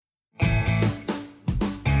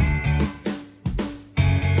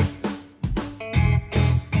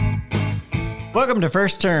Welcome to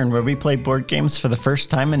First Turn, where we play board games for the first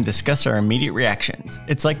time and discuss our immediate reactions.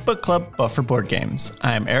 It's like book club, but for board games.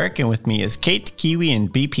 I'm Eric, and with me is Kate, Kiwi, and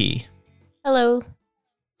BP. Hello.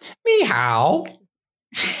 Meow.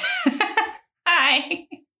 Hi.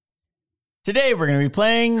 Today we're going to be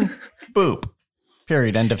playing Boop.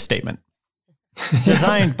 Period. End of statement.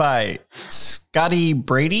 Designed by Scotty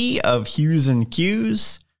Brady of Hughes and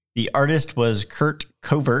Cues. The artist was Kurt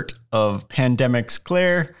Covert of Pandemic's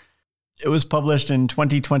Claire. It was published in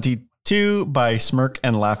 2022 by Smirk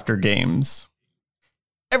and Laughter Games.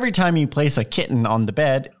 Every time you place a kitten on the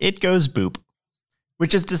bed, it goes boop,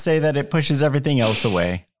 which is to say that it pushes everything else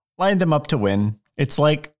away. Line them up to win. It's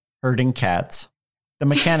like herding cats. The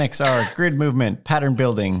mechanics are grid movement, pattern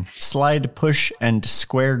building, slide, push, and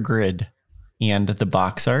square grid. And the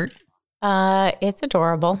box art? It's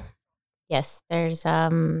adorable. Yes, there's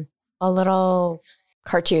a little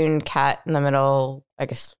cartoon cat in the middle, I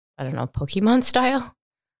guess, I don't know, Pokemon style.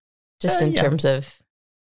 Just in terms of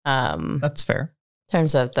that's fair. In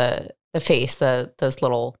terms of the face, those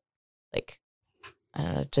little, like, I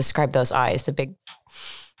don't know, describe those eyes, the big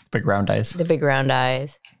round eyes. The big round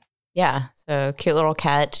eyes. Yeah. So cute little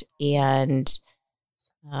cat and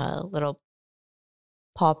little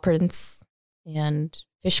paw prints and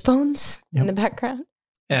fish bones in the background.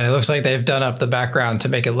 And it looks like they've done up the background to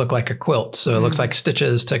make it look like a quilt. So it looks like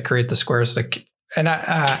stitches to create the squares. And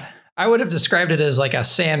I would have described it as like a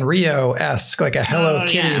Sanrio-esque, like a Hello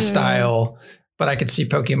Kitty style, but I could see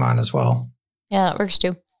Pokemon as well. Yeah, that works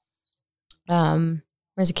too.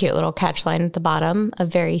 There's a cute little catch line at the bottom. A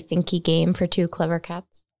very thinky game for two clever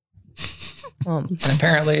cats. And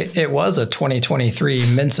apparently it was a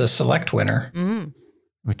 2023 Mensa Select winner.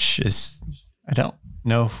 Which is, I don't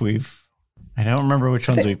know if I don't remember which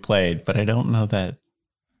ones we played, but I don't know that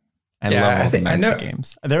I love all the Mensa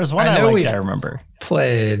games. There was one I liked, I remember.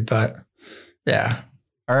 Played, but yeah.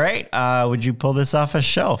 All right. Would you pull this off a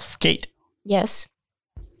shelf, Kate? Yes.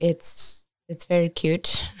 It's very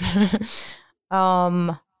cute. I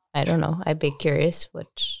don't know. I'd be curious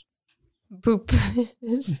which Boop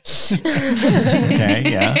is.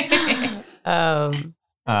 Okay, yeah.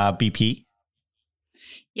 BP?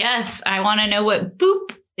 Yes, I want to know what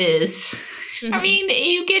Boop is. I mean,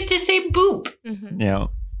 you get to say Boop. Yeah.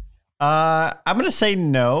 I'm going to say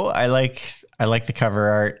no. I like the cover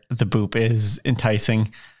art. The Boop is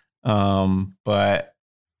enticing. But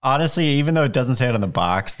honestly, even though it doesn't say it on the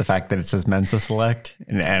box, the fact that it says Mensa Select,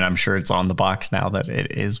 and I'm sure it's on the box now that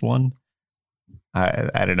it is one,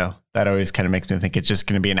 I don't know. That always kind of makes me think it's just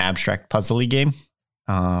going to be an abstract puzzly game,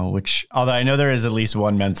 which, although I know there is at least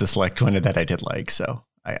one Mensa Select winner that I did like, so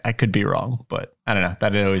I could be wrong, but I don't know.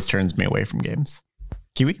 That always turns me away from games.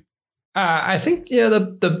 Kiwi? I think,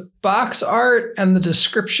 the box art and the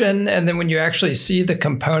description, and then when you actually see the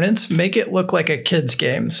components, make it look like a kid's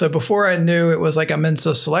game. So before I knew it was like a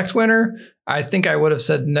Mensa Select winner, I think I would have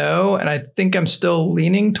said no. And I think I'm still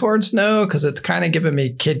leaning towards no because it's kind of giving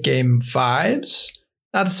me kid game vibes.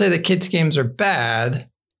 Not to say that kids games are bad,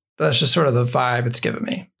 but that's just sort of the vibe it's giving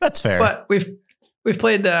me. That's fair. But we've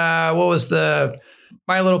played, what was the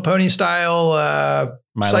My Little Pony style?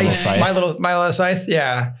 My Little Scythe.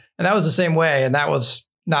 Yeah. And that was the same way. And that was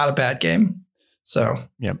not a bad game. So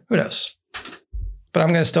who knows? But I'm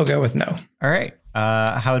going to still go with no. All right.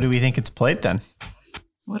 How do we think it's played then?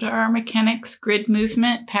 What are our mechanics? Grid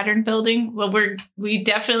movement, pattern building? Well, we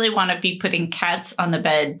definitely want to be putting cats on the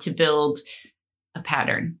bed to build a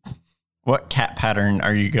pattern. What cat pattern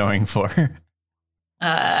are you going for?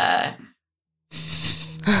 It's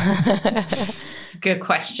a good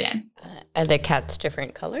question. Are the cats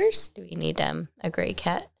different colors? Do we need a gray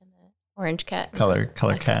cat and an orange cat? Color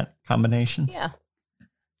cat combinations? Yeah.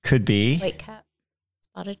 Could be. White cat,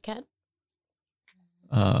 spotted cat.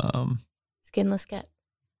 Skinless cat.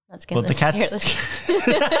 Not skinless. Well, the cat's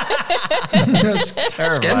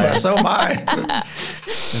skinless. Oh my!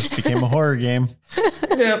 This became a horror game.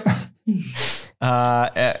 Yep.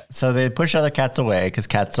 So they push other cats away because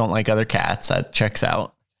cats don't like other cats. That checks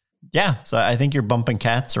out. Yeah. So I think you're bumping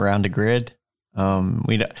cats around a grid.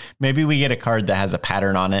 Maybe we get a card that has a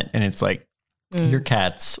pattern on it, and it's like your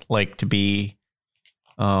cats like to be,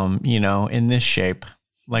 in this shape,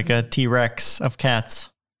 like a T-Rex of cats.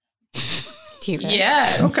 T-Rex.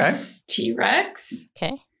 Yes. Okay. T-Rex.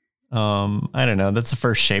 Okay. I don't know. That's the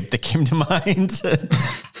first shape that came to mind.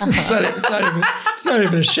 It's not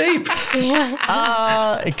even a shape.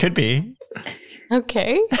 Yeah. It could be.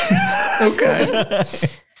 Okay. Okay.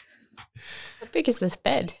 How big is this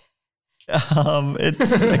bed?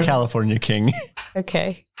 It's a California king.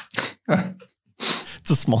 Okay.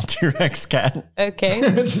 It's a small T-Rex cat. Okay.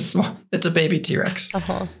 It's a baby T-Rex.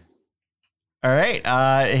 Uh-huh. All right.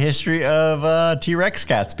 History of T-Rex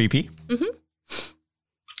cats, BP.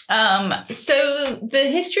 So the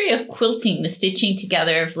history of quilting, the stitching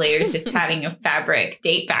together of layers of padding of fabric,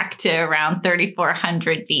 date back to around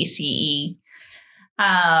 3400 BCE.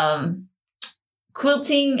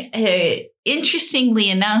 Quilting, interestingly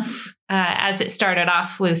enough, as it started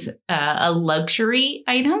off, was a luxury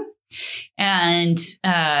item and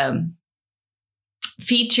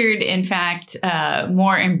featured, in fact,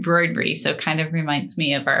 more embroidery. So kind of reminds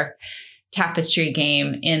me of our tapestry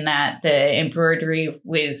game in that the embroidery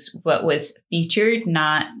was what was featured,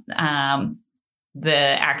 not the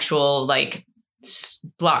actual like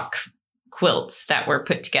block quilts that were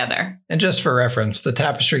put together. And just for reference, the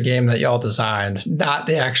tapestry game that y'all designed, not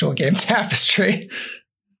the actual game Tapestry.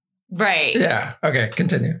 Right. Yeah. Okay.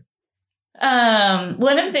 Continue.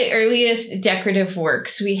 One of the earliest decorative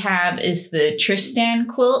works we have is the Tristan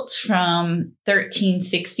quilt from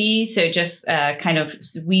 1360. So just kind of,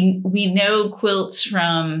 we know quilts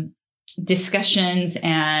from discussions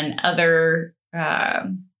and other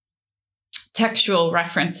textual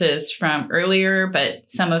references from earlier, but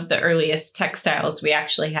some of the earliest textiles we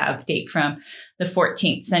actually have date from the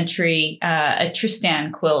 14th century. A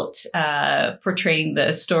Tristan quilt portraying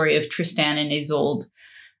the story of Tristan and Isolde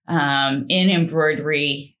in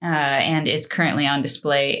embroidery and is currently on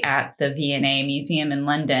display at the V&A Museum in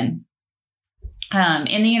London.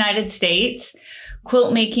 In the United States,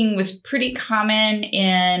 quilt making was pretty common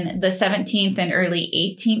in the 17th and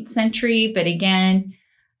early 18th century, but again,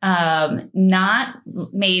 not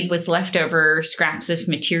made with leftover scraps of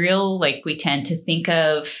material like we tend to think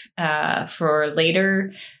of for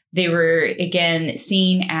later. They were, again,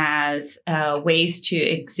 seen as ways to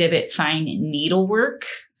exhibit fine needlework,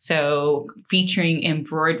 so featuring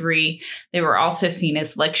embroidery. They were also seen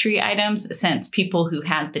as luxury items, since people who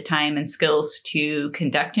had the time and skills to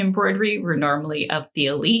conduct embroidery were normally of the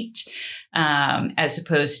elite, as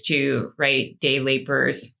opposed to, day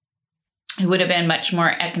laborers. It would have been much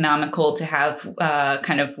more economical to have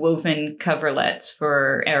kind of woven coverlets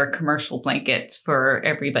or commercial blankets for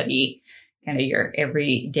everybody, kind of your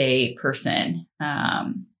everyday person.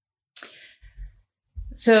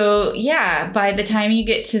 So by the time you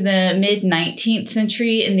get to the mid 19th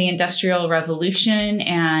century in the Industrial Revolution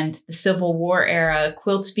and the Civil War era,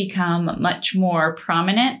 quilts become much more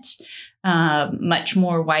prominent, much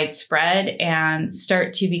more widespread, and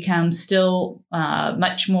start to become still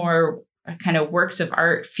much more kind of works of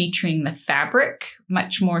art featuring the fabric,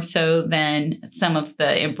 much more so than some of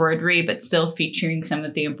the embroidery, but still featuring some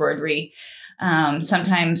of the embroidery.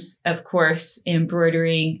 Sometimes, of course,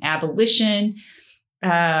 embroidering abolition,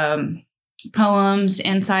 poems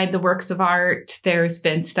inside the works of art. There's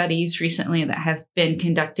been studies recently that have been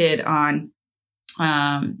conducted on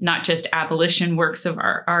not just abolition works of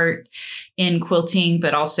art in quilting,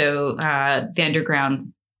 but also the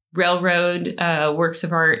Underground Railroad works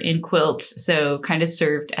of art in quilts. So kind of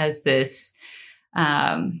served as this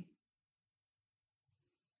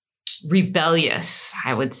rebellious,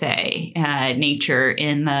 I would say, nature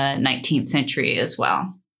in the 19th century as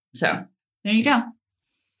well. So there you go.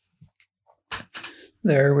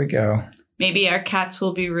 There we go. Maybe our cats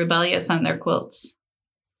will be rebellious on their quilts.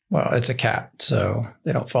 Well, it's a cat, so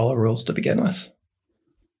they don't follow rules to begin with.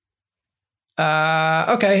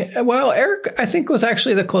 Okay. Well, Eric, I think, was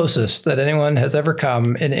actually the closest that anyone has ever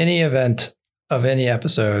come in any event of any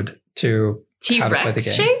episode to how to play the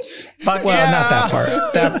game. Shapes? Not that part.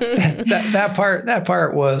 That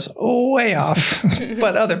part was way off,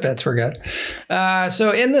 but other bits were good.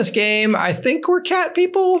 So in this game, I think we're cat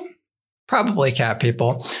people. Probably cat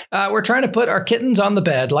people. We're trying to put our kittens on the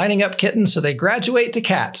bed, lining up kittens so they graduate to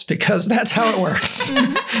cats, because that's how it works.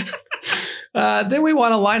 Then we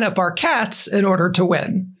want to line up our cats in order to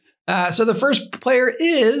win. So the first player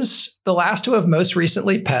is the last to have most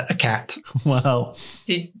recently pet a cat. Wow.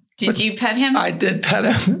 Did you pet him? I did pet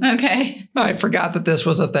him. Okay. I forgot that this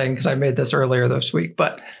was a thing because I made this earlier this week.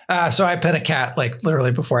 But so I pet a cat like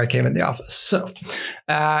literally before I came in the office. So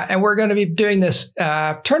and we're going to be doing this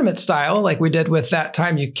tournament style like we did with That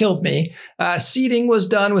Time You Killed Me. Seeding was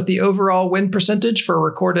done with the overall win percentage for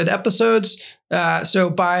recorded episodes. So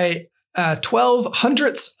by 12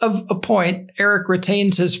 hundredths of a point, Eric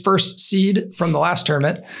retains his first seed from the last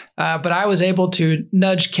tournament, but I was able to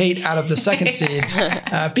nudge Kate out of the second seed.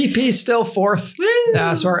 PP still fourth.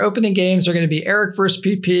 So our opening games are going to be Eric versus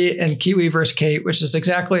PP and Kiwi versus Kate, which is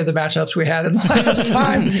exactly the matchups we had in the last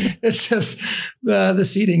time. It's just the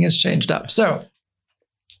seeding has changed up. So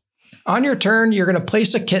on your turn, you're going to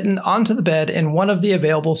place a kitten onto the bed in one of the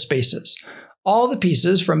available spaces. All the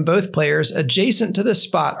pieces from both players adjacent to this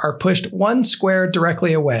spot are pushed 1 square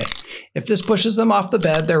directly away. If this pushes them off the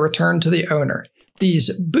bed, they're returned to the owner.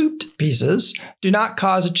 These booped pieces do not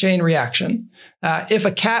cause a chain reaction. If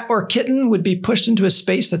a cat or kitten would be pushed into a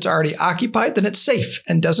space that's already occupied, then it's safe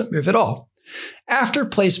and doesn't move at all. After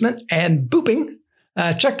placement and booping,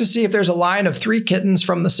 check to see if there's a line of 3 kittens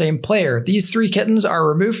from the same player. These 3 kittens are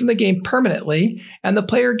removed from the game permanently, and the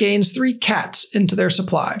player gains 3 cats into their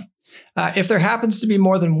supply. If there happens to be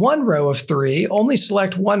more than 1 row of 3, only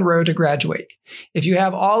select 1 row to graduate. If you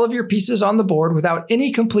have all of your pieces on the board without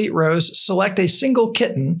any complete rows, select a single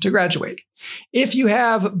kitten to graduate. If you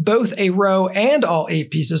have both a row and all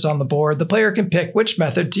 8 pieces on the board, the player can pick which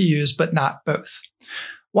method to use, but not both.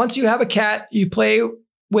 Once you have a cat, you play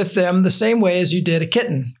with them the same way as you did a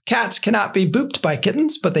kitten. Cats cannot be booped by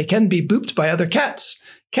kittens, but they can be booped by other cats.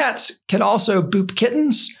 Cats can also boop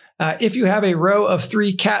kittens. If you have a row of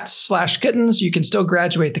 3 cats/kittens, you can still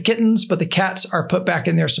graduate the kittens, but the cats are put back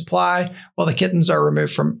in their supply while the kittens are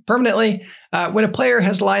removed from permanently. When a player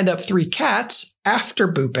has lined up 3 cats after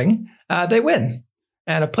booping, they win.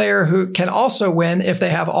 And a player who can also win if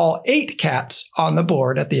they have all 8 cats on the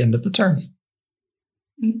board at the end of the turn.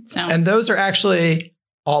 And those are actually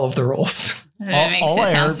all of the rules. All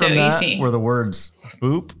I heard from that were the words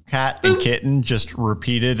boop, cat, and kitten just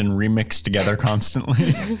repeated and remixed together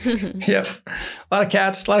constantly. Yep. A lot of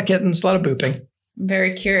cats, a lot of kittens, a lot of booping. I'm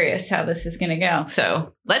very curious how this is going to go.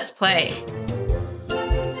 So let's play.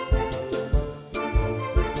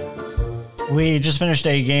 We just finished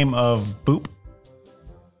a game of Boop.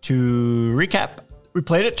 To recap, we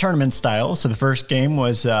played it tournament style. So the first game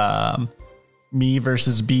was me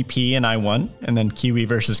versus BP and I won. And then Kiwi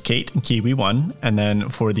versus Kate and Kiwi won. And then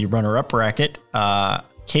for the runner-up bracket,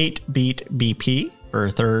 Kate beat BP for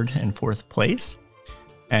 3rd and 4th place.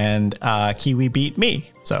 And Kiwi beat me.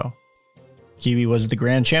 So Kiwi was the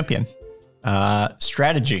grand champion.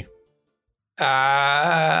 Strategy.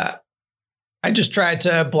 I just tried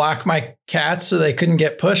to block my cats so they couldn't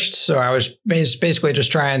get pushed. So I was basically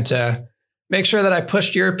just trying to make sure that I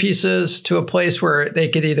pushed your pieces to a place where they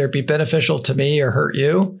could either be beneficial to me or hurt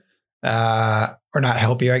you, or not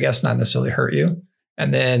help you, I guess, not necessarily hurt you.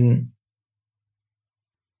 And then,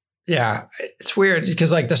 yeah, it's weird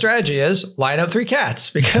because like the strategy is line up 3 cats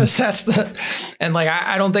because that's and like,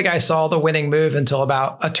 I don't think I saw the winning move until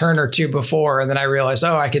about a turn or 2 before. And then I realized,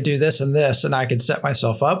 I could do this and I could set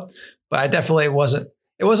myself up. But I definitely it wasn't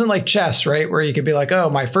like chess, right? Where you could be like,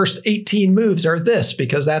 my first 18 moves are this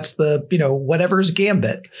because that's the, whatever's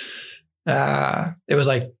gambit. It was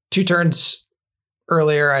like 2 turns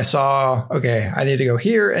earlier. I saw, I need to go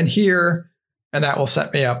here, and that will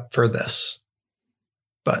set me up for this.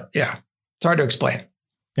 But yeah, it's hard to explain.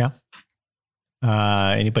 Yeah.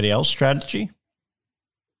 Anybody else strategy?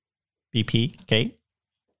 BP, Kate?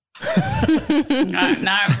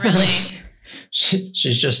 Not really.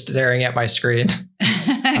 She's just staring at my screen.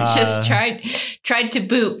 Just tried to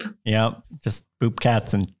boop. Yeah, just boop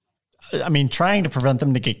cats. And I mean, trying to prevent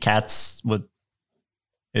them to get cats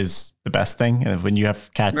is the best thing. And when you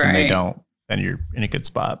have cats and they don't, then you're in a good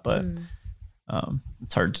spot. But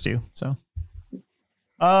it's hard to do. So,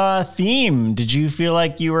 theme. Did you feel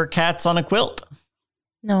like you were cats on a quilt?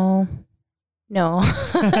 No. Yeah,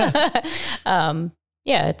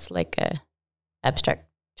 it's like a abstract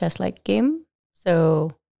chess-like game.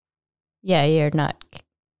 So, yeah, you're not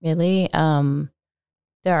really. There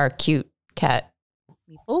are cute cat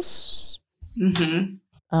meeples. Mm-hmm.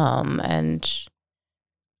 And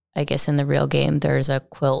I guess in the real game, there's a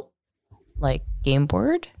quilt like game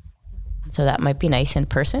board. So that might be nice in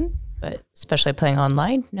person, but especially playing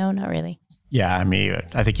online, no, not really. Yeah, I mean,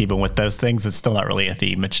 I think even with those things, it's still not really a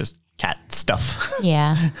theme. It's just cat stuff.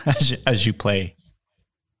 Yeah. as you play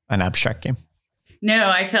an abstract game. No,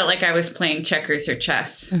 I felt like I was playing checkers or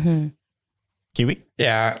chess. Mm-hmm. Kiwi?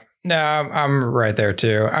 Yeah, no, I'm right there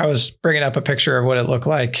too. I was bringing up a picture of what it looked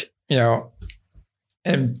like,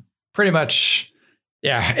 and pretty much,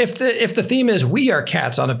 yeah. If the theme is we are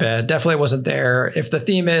cats on a bed, definitely wasn't there. If the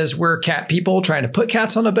theme is we're cat people trying to put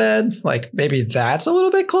cats on a bed, like maybe that's a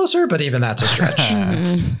little bit closer, but even that's a stretch.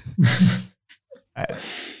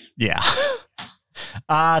 Yeah.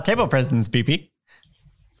 Table presence, BP.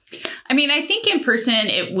 I mean, I think in person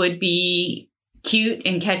it would be cute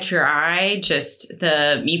and catch your eye. Just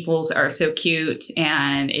the meeples are so cute,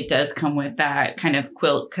 and it does come with that kind of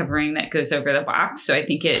quilt covering that goes over the box. So I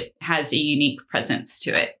think it has a unique presence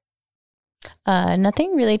to it.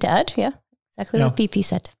 Nothing really to add. Yeah, exactly what BP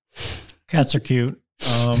said. Cats are cute.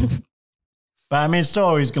 But I mean, it's still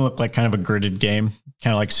always going to look like kind of a gridded game,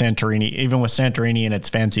 kind of like Santorini. Even with Santorini and its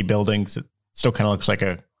fancy buildings, it still kind of looks like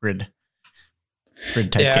a grid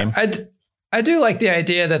grid type game. I do like the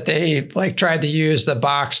idea that they like tried to use the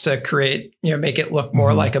box to create, make it look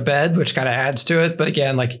more like a bed, which kind of adds to it. But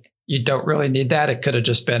again, like you don't really need that. It could have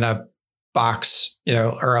just been a box,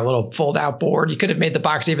 or a little fold out board. You could have made the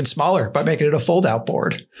box even smaller by making it a fold out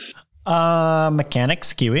board.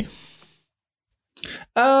 Mechanics, Kiwi.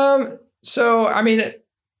 So, I mean,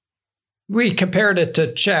 we compared it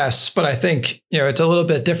to chess, but I think, it's a little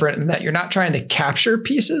bit different in that you're not trying to capture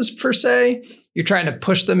pieces per se. You're trying to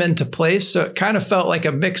push them into place. So it kind of felt like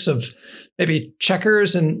a mix of maybe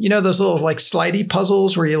checkers and, those little like slidey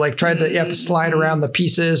puzzles where you like you have to slide around the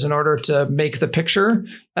pieces in order to make the picture.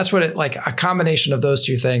 That's what a combination of those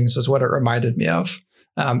two things is what it reminded me of.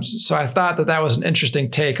 So I thought that was an interesting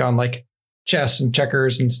take on like chess and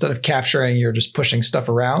checkers. Instead of capturing, you're just pushing stuff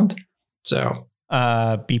around. So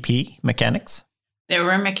BP mechanics. There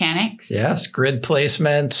were mechanics. Yes, grid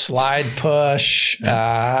placement, slide push,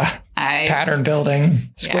 pattern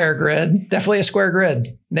building, square grid. Definitely a square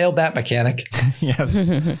grid. Nailed that mechanic.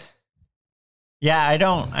 Yes. Yeah, I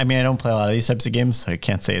don't play a lot of these types of games, so I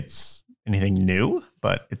can't say it's anything new,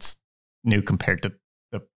 but it's new compared to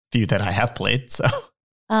the few that I have played. So,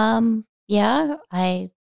 nothing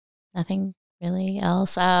really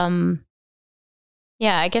else. I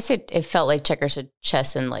guess it felt like checkers or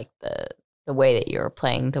chess in like the way that you're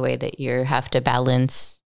playing, the way that you have to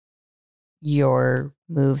balance your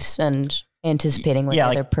moves and anticipating what the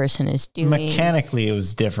other person is doing. Mechanically, it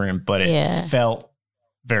was different, but it felt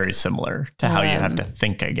very similar to how you have to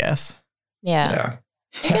think, I guess. Yeah.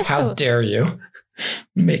 How dare you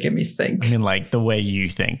making me think? I mean, like the way you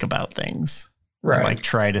think about things. Right. And, like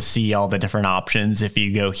try to see all the different options. If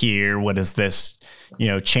you go here, what is this,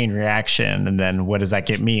 chain reaction? And then what does that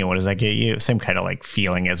get me? And what does that get you? Same kind of like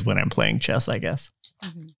feeling as when I'm playing chess, I guess.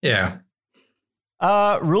 Mm-hmm. Yeah.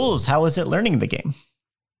 Rules. How was it learning the game?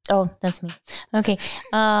 Oh, that's me. Okay.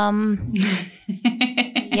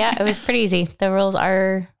 It was pretty easy. The rules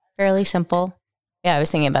are fairly simple. Yeah, I was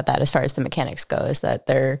thinking about that as far as the mechanics go, is that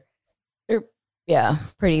they're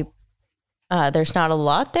pretty. There's not a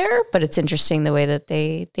lot there, but it's interesting the way that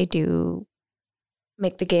they do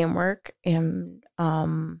make the game work, and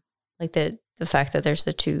like the fact that there's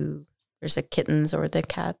the kittens or the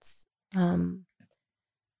cats.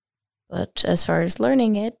 But as far as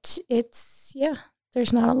learning it,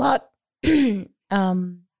 there's not a lot.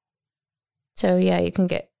 So you can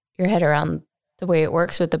get your head around the way it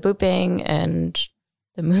works with the booping and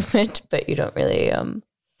the movement, but you don't really, and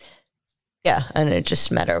it's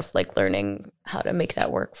just a matter of like learning how to make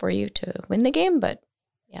that work for you to win the game. But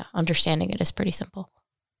understanding it is pretty simple.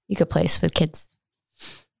 You could play this with kids.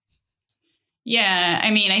 Yeah,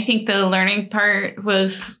 I mean, I think the learning part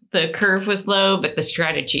was, the curve was low, but the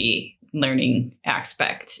strategy learning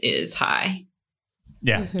aspect is high.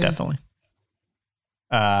 Yeah, definitely.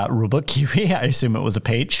 Rulebook, Kiwi, I assume it was a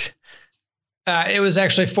page. It was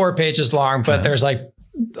actually 4 pages long, but there's like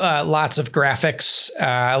lots of graphics,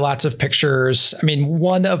 lots of pictures. I mean,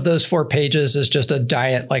 one of those 4 pages is just a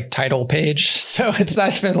giant like title page. So it's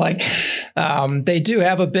not even like, they do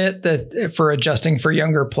have a bit that for adjusting for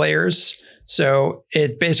younger players. So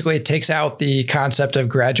it basically takes out the concept of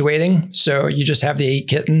graduating. So you just have the 8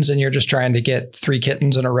 kittens and you're just trying to get 3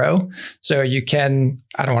 kittens in a row. So you can,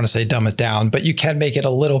 I don't want to say dumb it down, but you can make it a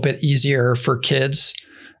little bit easier for kids.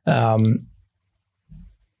 And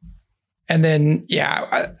then,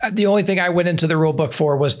 the only thing I went into the rule book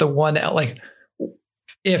for was the one, like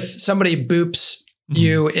if somebody boops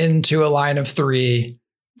you into a line of 3,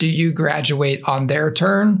 do you graduate on their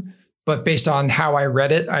turn? But based on how I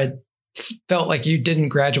read it, I felt like you didn't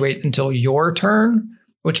graduate until your turn,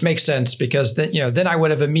 which makes sense because then I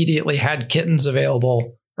would have immediately had kittens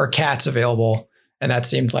available or cats available. And that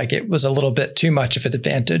seemed like it was a little bit too much of an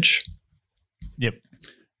advantage. Yep.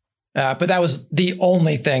 But that was the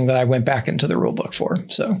only thing that I went back into the rule book for.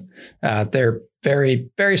 So they're very,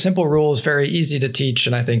 very simple rules, very easy to teach.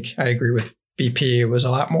 And I think I agree with BP. It was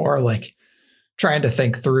a lot more like trying to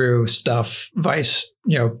think through stuff,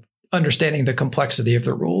 understanding the complexity of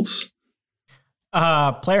the rules.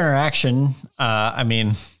 Player interaction. I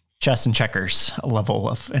mean, chess and checkers, a level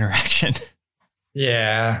of interaction.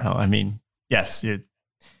 Yeah. I mean, yes,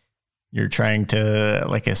 you're trying to,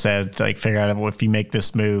 like I said, like figure out if you make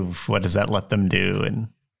this move, what does that let them do? And,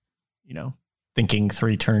 thinking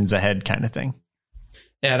 3 turns ahead kind of thing.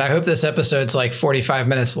 Yeah, and I hope this episode's like 45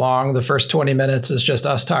 minutes long. The first 20 minutes is just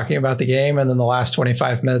us talking about the game. And then the last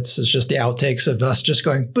 25 minutes is just the outtakes of us just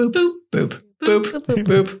going boop, boop, boop, boop, boop,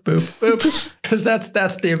 boop, boop, boop. Because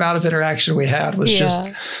that's the amount of interaction we had was just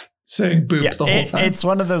saying boop the whole time. It's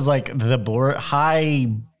one of those like the high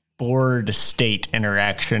board state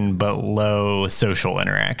interaction, but low social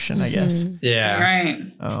interaction, I guess. Yeah. Right.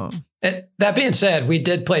 That being said, we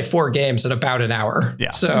did play 4 games in about an hour.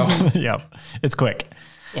 Yeah. So, Yep. It's quick.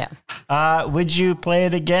 Yeah. Would you play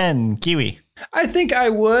it again, Kiwi? I think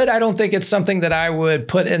I would. I don't think it's something that I would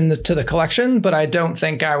put to the collection, but I don't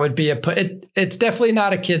think I would be it's definitely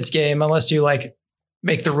not a kid's game unless you like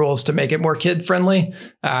make the rules to make it more kid friendly.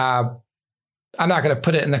 I'm not going to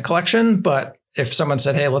put it in the collection, but if someone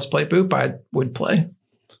said, "Hey, let's play Boop," I would play.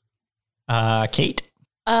 Kate?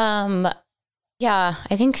 Yeah,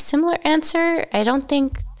 I think similar answer. I don't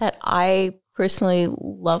think that I personally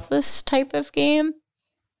love this type of game.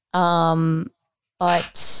 But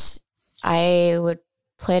I would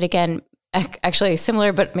play it again. Actually,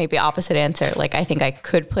 similar, but maybe opposite answer. Like, I think I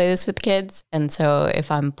could play this with kids. And so if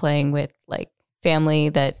I'm playing with like family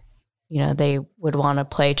that, they would want to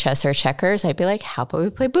play chess or checkers, I'd be like, how about we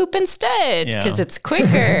play Boop instead? Because it's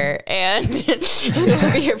quicker and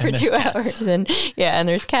we'll be here for 2 hours. And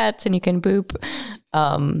there's cats and you can boop.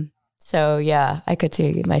 So yeah, I could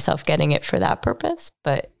see myself getting it for that purpose.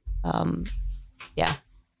 But yeah.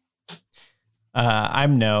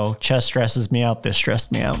 I'm no. Chess stresses me out. This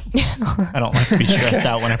stressed me out. I don't like to be stressed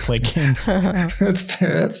out when I play games. That's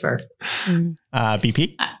fair.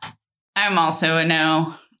 BP? I'm also a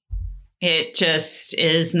no. It just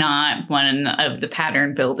is not one of the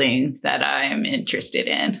pattern building that I'm interested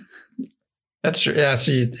in. That's true. Yeah.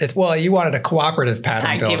 So you wanted a cooperative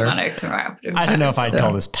pattern builder. I do want a cooperative. I don't know if I'd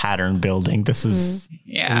call this pattern building. This is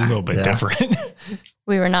a little bit different.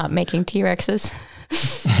 We were not making T-Rexes.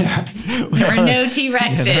 There were no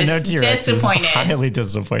T-Rexes. There were no T-Rexes. Disappointed. Highly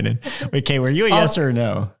disappointed. Wait, Kate, were you a yes or a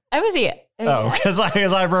no? I was a Oh, because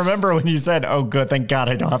I remember when you said, "Oh, good, thank God,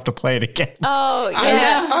 I don't have to play it again." Oh,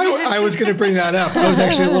 yeah. I was going to bring that up. I was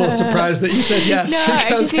actually a little surprised that you said yes. No, I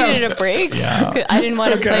just needed a break. Yeah. I didn't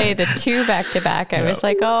want to play the 2 back to back. I was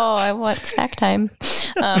like, oh, I want snack time.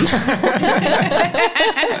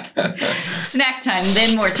 Snack time,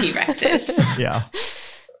 then more T-Rexes. Yeah.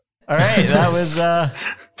 All right, that was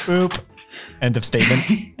Boop. End of statement.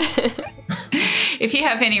 If you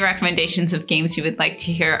have any recommendations of games you would like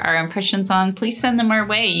to hear our impressions on, please send them our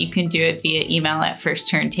way. You can do it via email at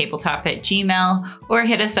firstturntabletop@gmail.com or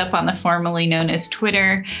hit us up on the formerly known as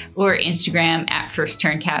Twitter or Instagram at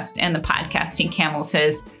firsttturncast. And the podcasting camel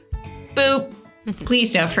says, boop.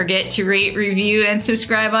 Please don't forget to rate, review, and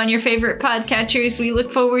subscribe on your favorite podcatchers. We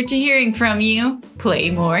look forward to hearing from you.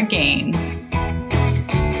 Play more games.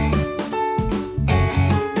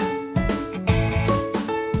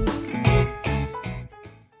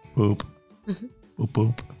 Boop. Boop,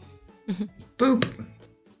 boop. Boop.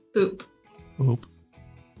 Boop. Boop.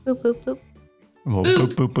 Boop, boop, boop. Well,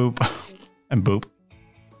 boop, boop, boop. And boop.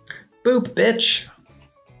 Boop, bitch.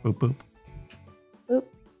 Boop, boop. Boop.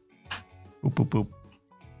 Boop, boop, boop.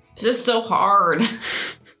 It's just so hard.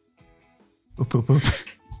 Boop, boop, boop.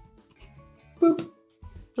 Boop.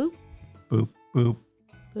 Boop. Boop, boop.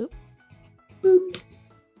 Boop.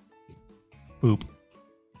 Boop. Boop.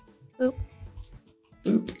 Boop.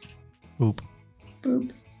 Boop. Boop.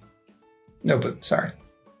 Boop. No boop. Sorry.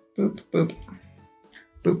 Boop. Boop.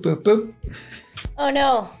 Boop. Boop. Boop. Oh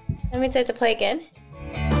no. That means I have to play again?